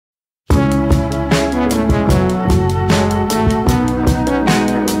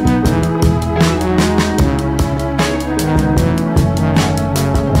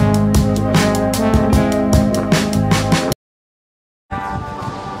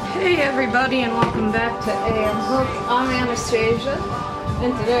Hey everybody, and welcome back to AM Hook. I'm Anastasia,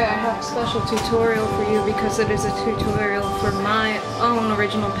 and today I have a special tutorial for you because it is a tutorial for my own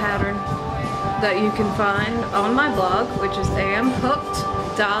original pattern that you can find on my blog, which is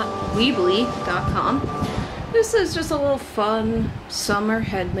amhooked.weebly.com. This is just a little fun summer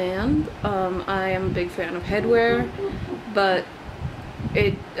headband. I am a big fan of headwear, but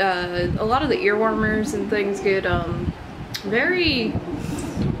a lot of the earwarmers and things get very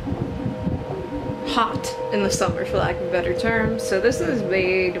hot in the summer, for lack of a better term. So this is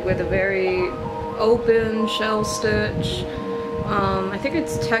made with a very open shell stitch. I think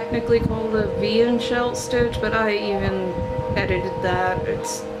it's technically called a V-in-shell stitch, but I even edited that.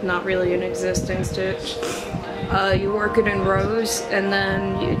 It's not really an existing stitch. You work it in rows and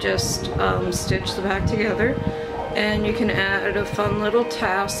then you just stitch the back together, and you can add a fun little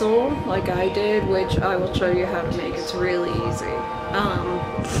tassel like I did, which I will show you how to make. It's really easy.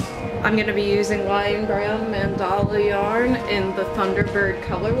 I'm going to be using lion brown mandala yarn in the Thunderbird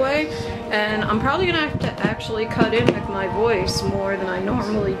colorway, and I'm probably going to have to actually cut in with my voice more than I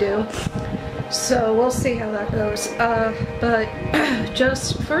normally do. So we'll see how that goes. But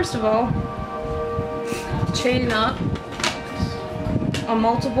just first of all, chain up a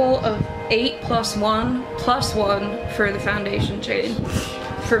multiple of 8 plus 1 plus 1 for the foundation chain.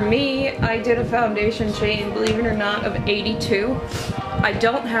 For me, I did a foundation chain, believe it or not, of 82. I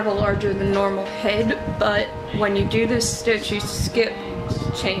don't have a larger than normal head, but when you do this stitch, you skip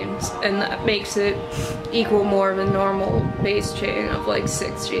chains, and that makes it equal more of a normal base chain of like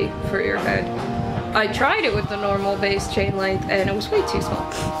 6G for your head. I tried it with the normal base chain length, and it was way too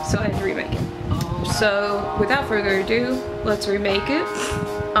small, so I had to remake it. So without further ado, let's remake it.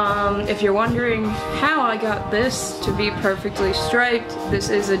 If you're wondering how I got this to be perfectly striped, this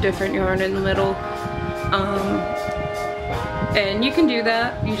is a different yarn in the middle. And you can do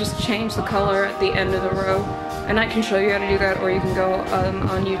that, you just change the color at the end of the row, and I can show you how to do that, or you can go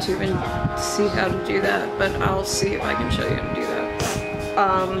on YouTube and see how to do that, but I'll see if I can show you how to do that.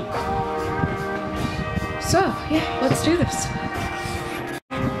 So yeah, let's do this.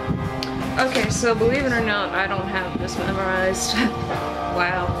 Okay, so believe it or not, I don't have this memorized.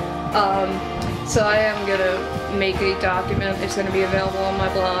 Wow. So I am gonna make a document. It's gonna be available on my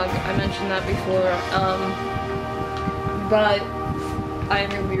blog. I mentioned that before. But I am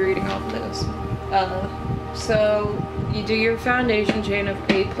going to be reading off this. So you do your foundation chain of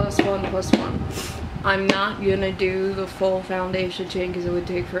 8 plus 1 plus 1. I'm not going to do the full foundation chain because it would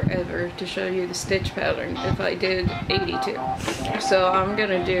take forever to show you the stitch pattern if I did 82. So I'm going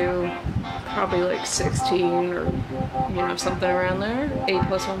to do probably like 16 or, you know, something around there. 8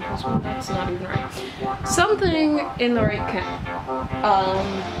 plus 1 plus 1, that's not even right. Something in the right count.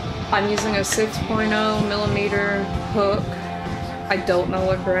 I'm using a 6.0 millimeter hook. I don't know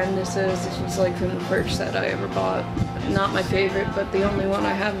what brand this is. This was like from the first set I ever bought. Not my favorite, but the only one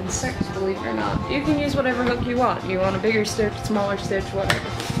I have in six, believe it or not. You can use whatever hook you want. You want a bigger stitch, smaller stitch, whatever.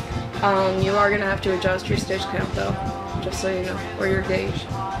 You are gonna have to adjust your stitch count though, just so you know, or your gauge.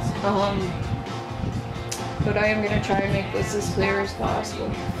 But I am gonna try and make this as clear as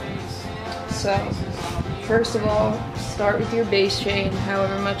possible. So, first of all, start with your base chain,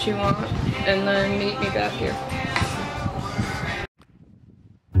 however much you want, and then meet me back here.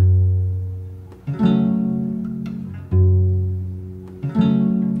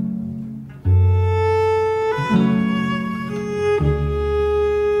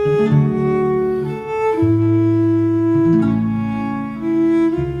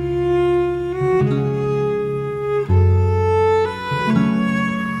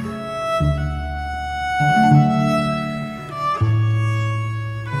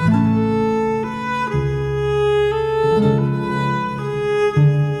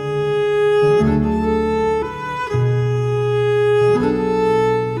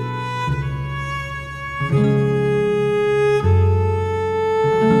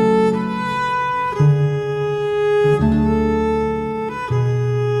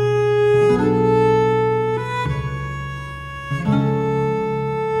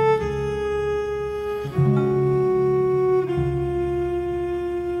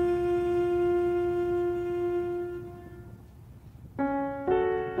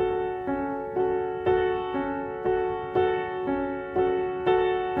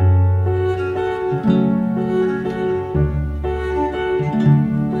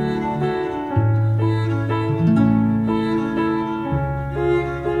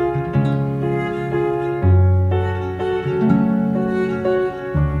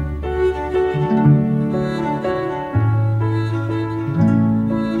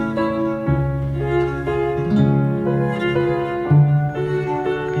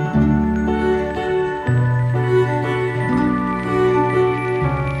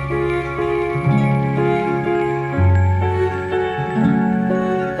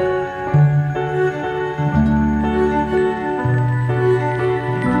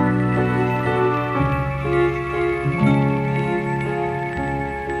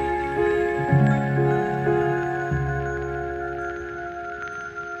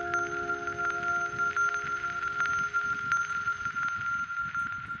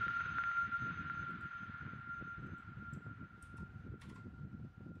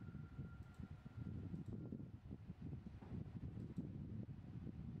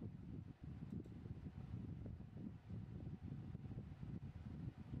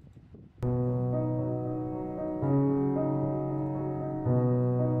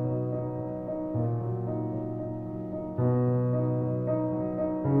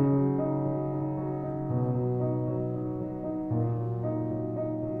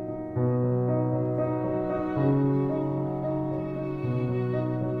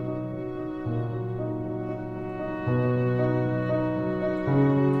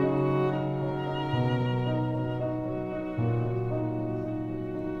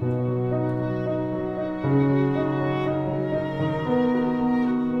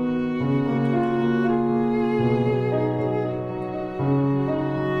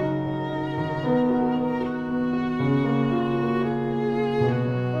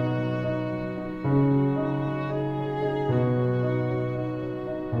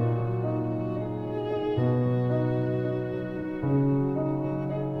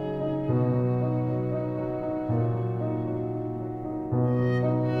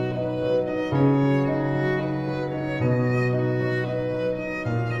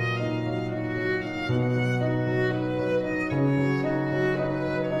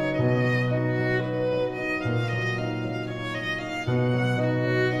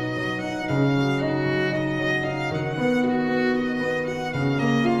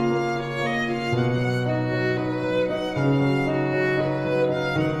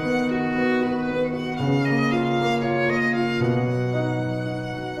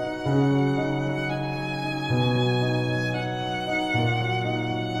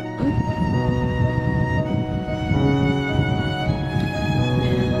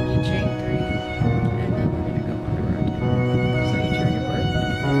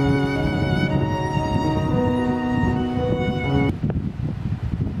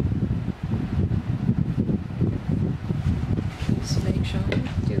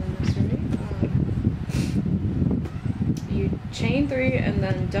 Chain 3 and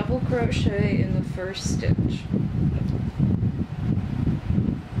then double crochet in the first stitch.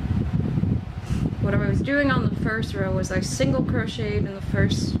 What I was doing on the first row was I single crocheted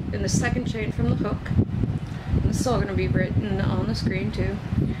in the second chain from the hook. And this is all going to be written on the screen too.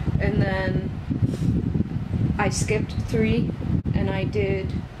 And then I skipped 3 and I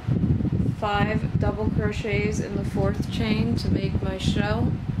did 5 double crochets in the fourth chain to make my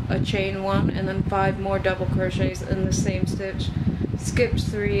shell, a chain 1, and then 5 more double crochets in the same stitch, skipped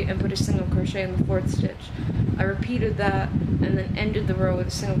 3 and put a single crochet in the fourth stitch. I repeated that and then ended the row with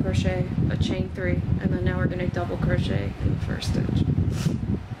a single crochet, a chain 3, and then now we're going to double crochet in the first stitch.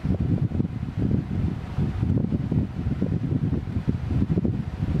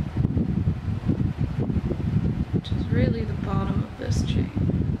 Which is really the bottom of this chain.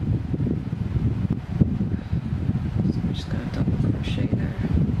 So we're just going to double crochet there.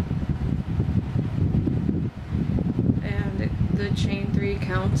 The chain 3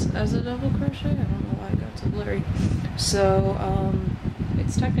 counts as a double crochet. I don't know why I got so blurry. So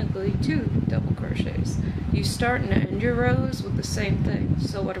it's technically 2 double crochets. You start and end your rows with the same thing.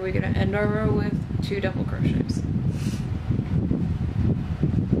 So what are we going to end our row with? 2 double crochets.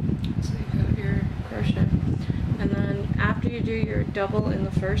 So you got your crochet. And then after you do your double in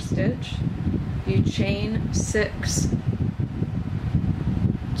the first stitch, you chain 6.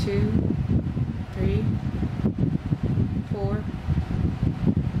 2, 3, 4,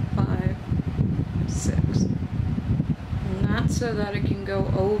 5, 6. And that's so that it can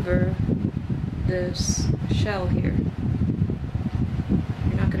go over this shell here.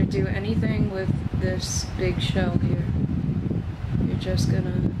 You're not going to do anything with this big shell here. You're just going to...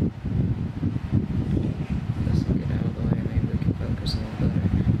 This will get out of the way, maybe we can focus a little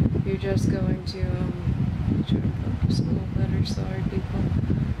better. You're just going to... try to focus a little better, sorry people.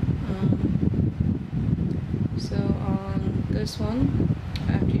 So on this one,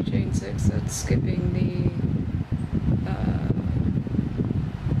 after you chain 6, that's skipping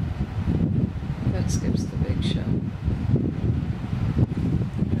that skips the big shell.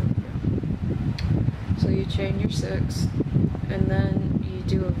 There we go. So you chain your 6, and then you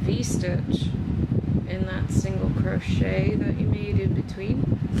do a V-stitch in that single crochet that you made in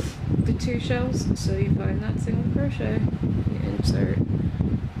between the 2 shells. So you find that single crochet, you insert,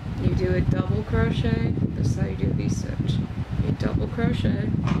 you do a double crochet, this is how you do a V-stitch. You double crochet,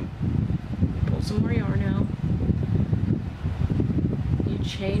 you pull some more yarn out, you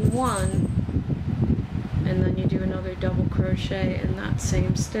chain 1, and then you do another double crochet in that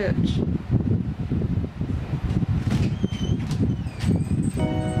same stitch.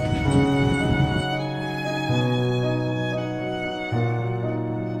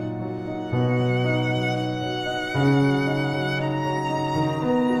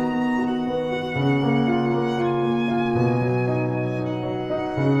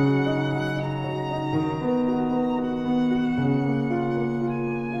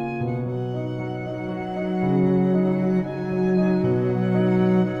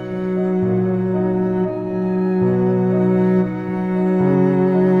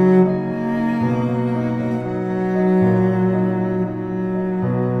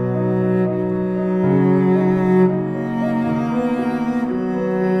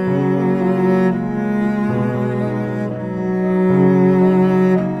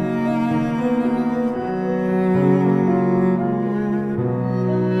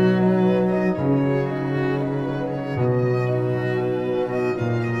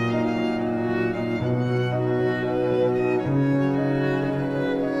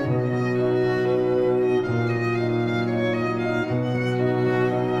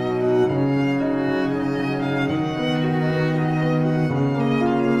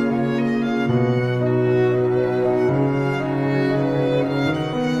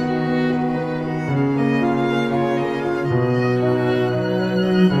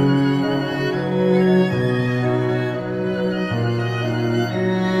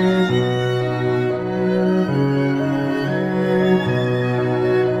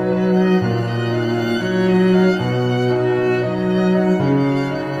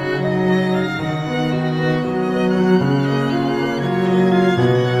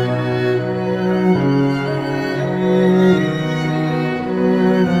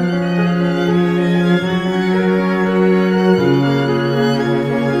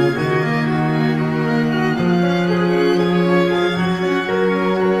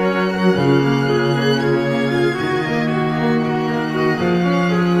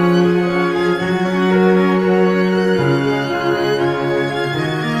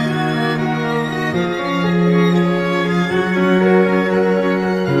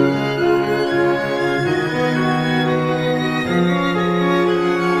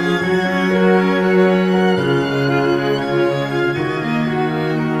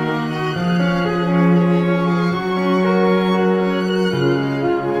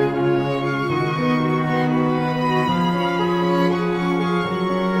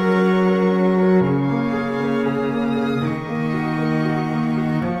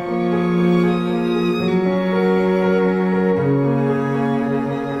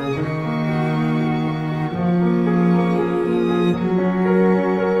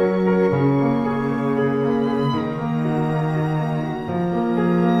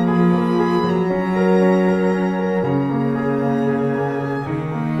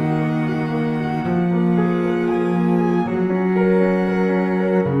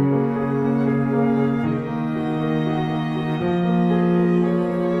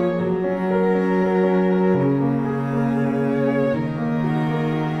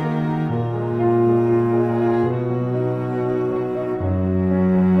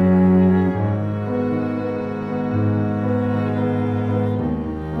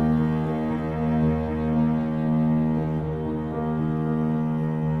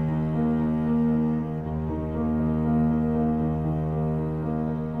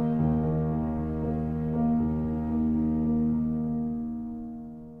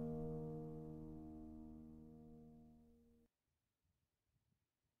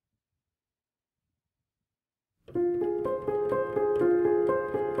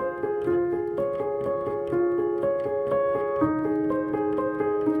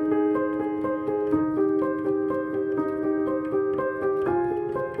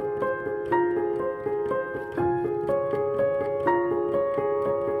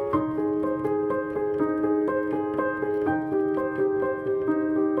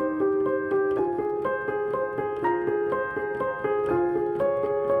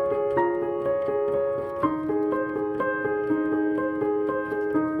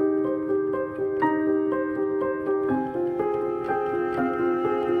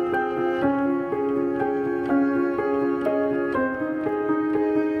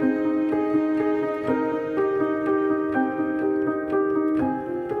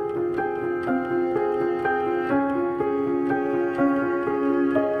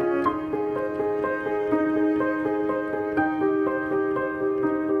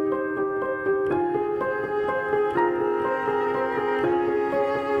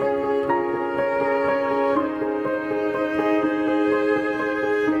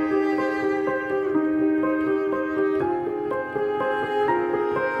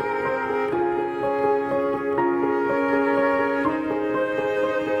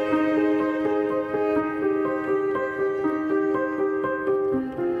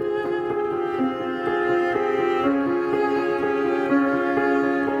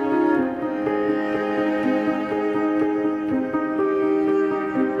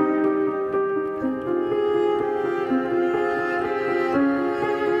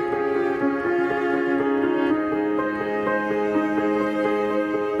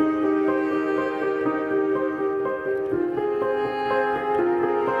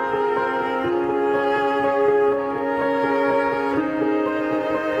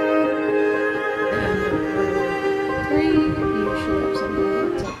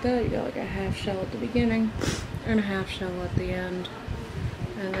 half shell at the end.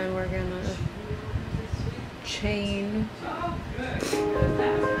 And then we're gonna chain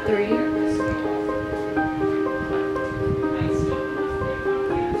 3.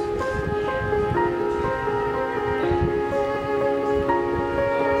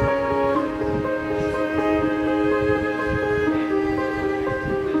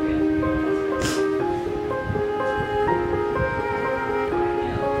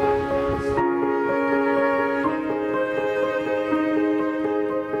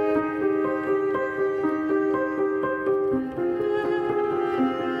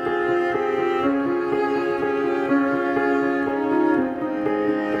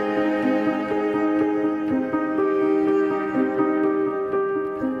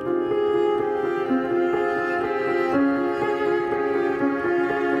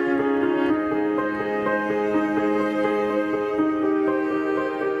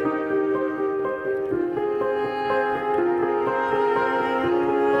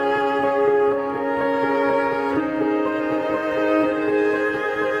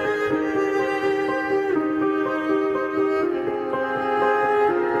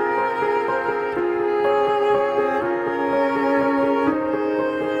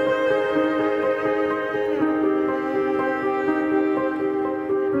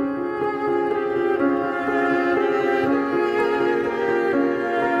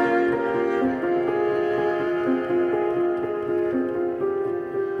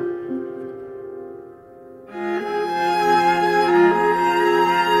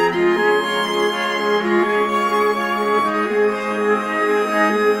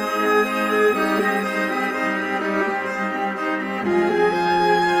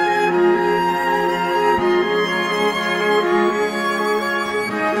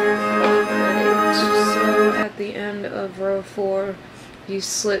 Row 4,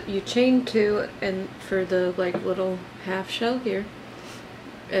 you chain 2 and for the like little half shell here,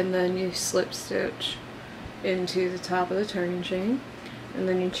 and then you slip stitch into the top of the turning chain, and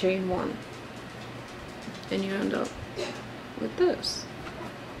then you chain 1, and you end up with this.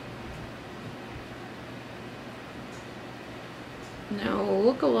 Now it'll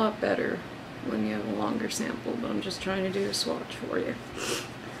look a lot better when you have a longer sample, but I'm just trying to do a swatch for you.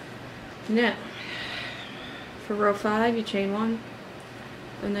 Now, for row 5, you chain 1,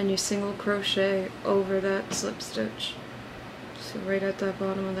 and then you single crochet over that slip stitch. So right at the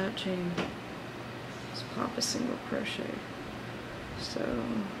bottom of that chain, just pop a single crochet. So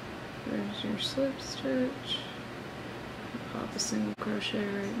there's your slip stitch, pop a single crochet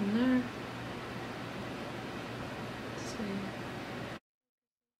right in there. Let's see.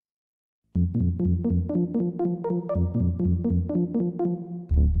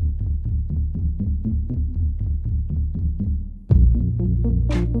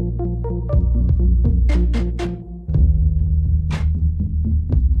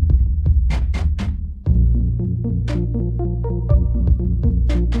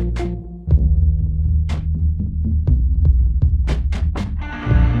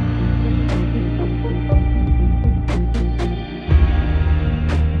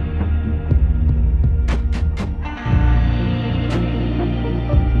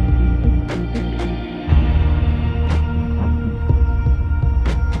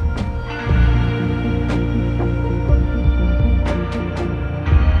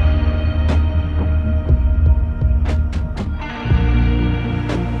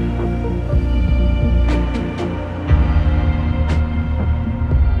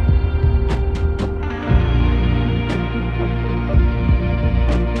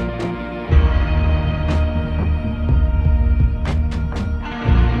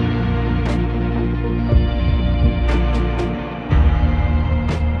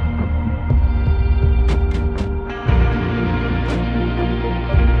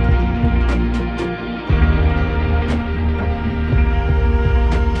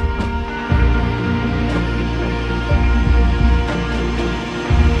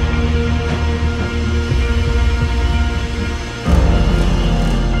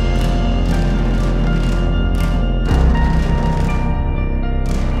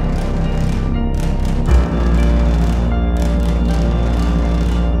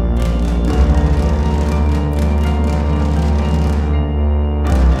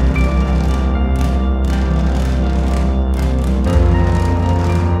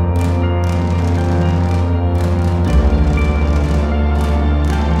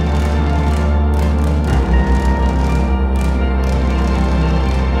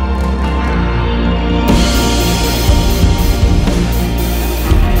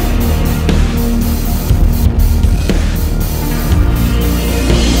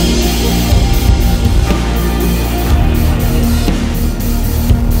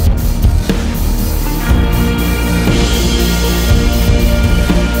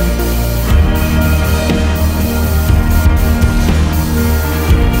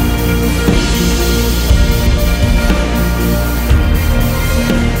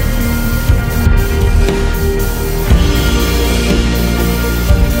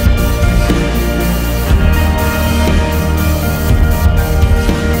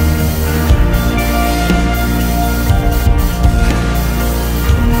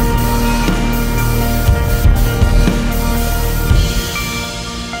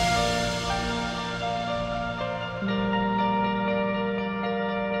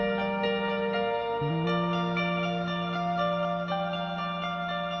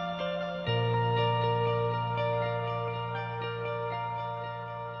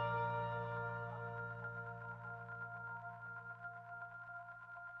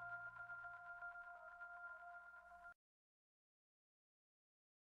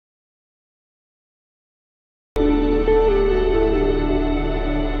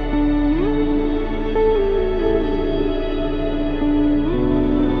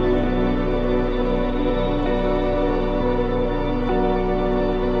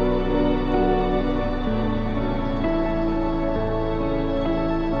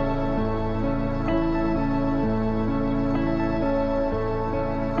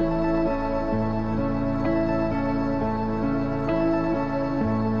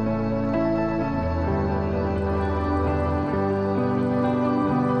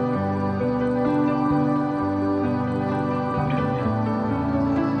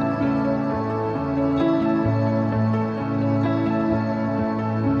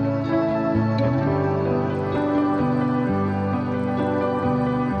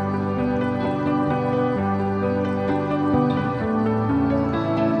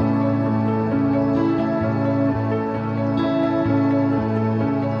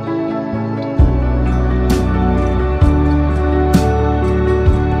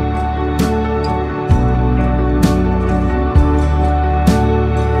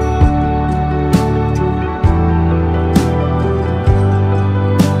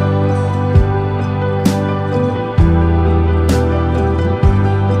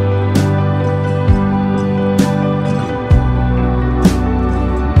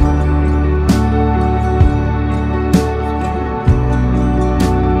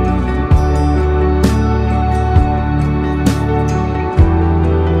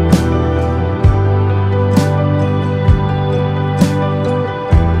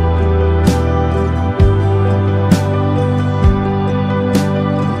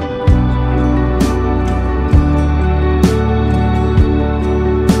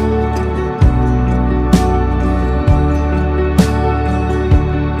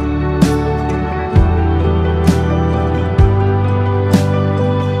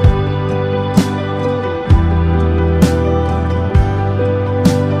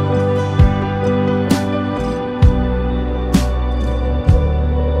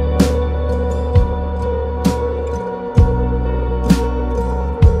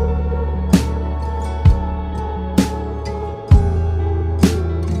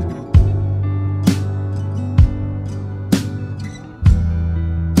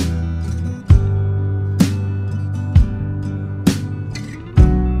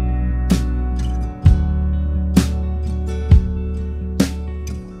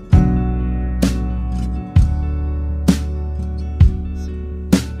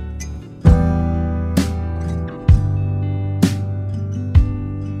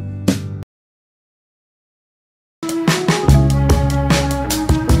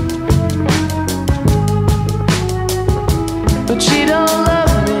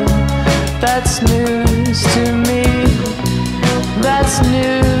 That's news to me. That's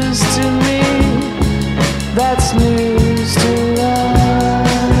news to me. That's news to us.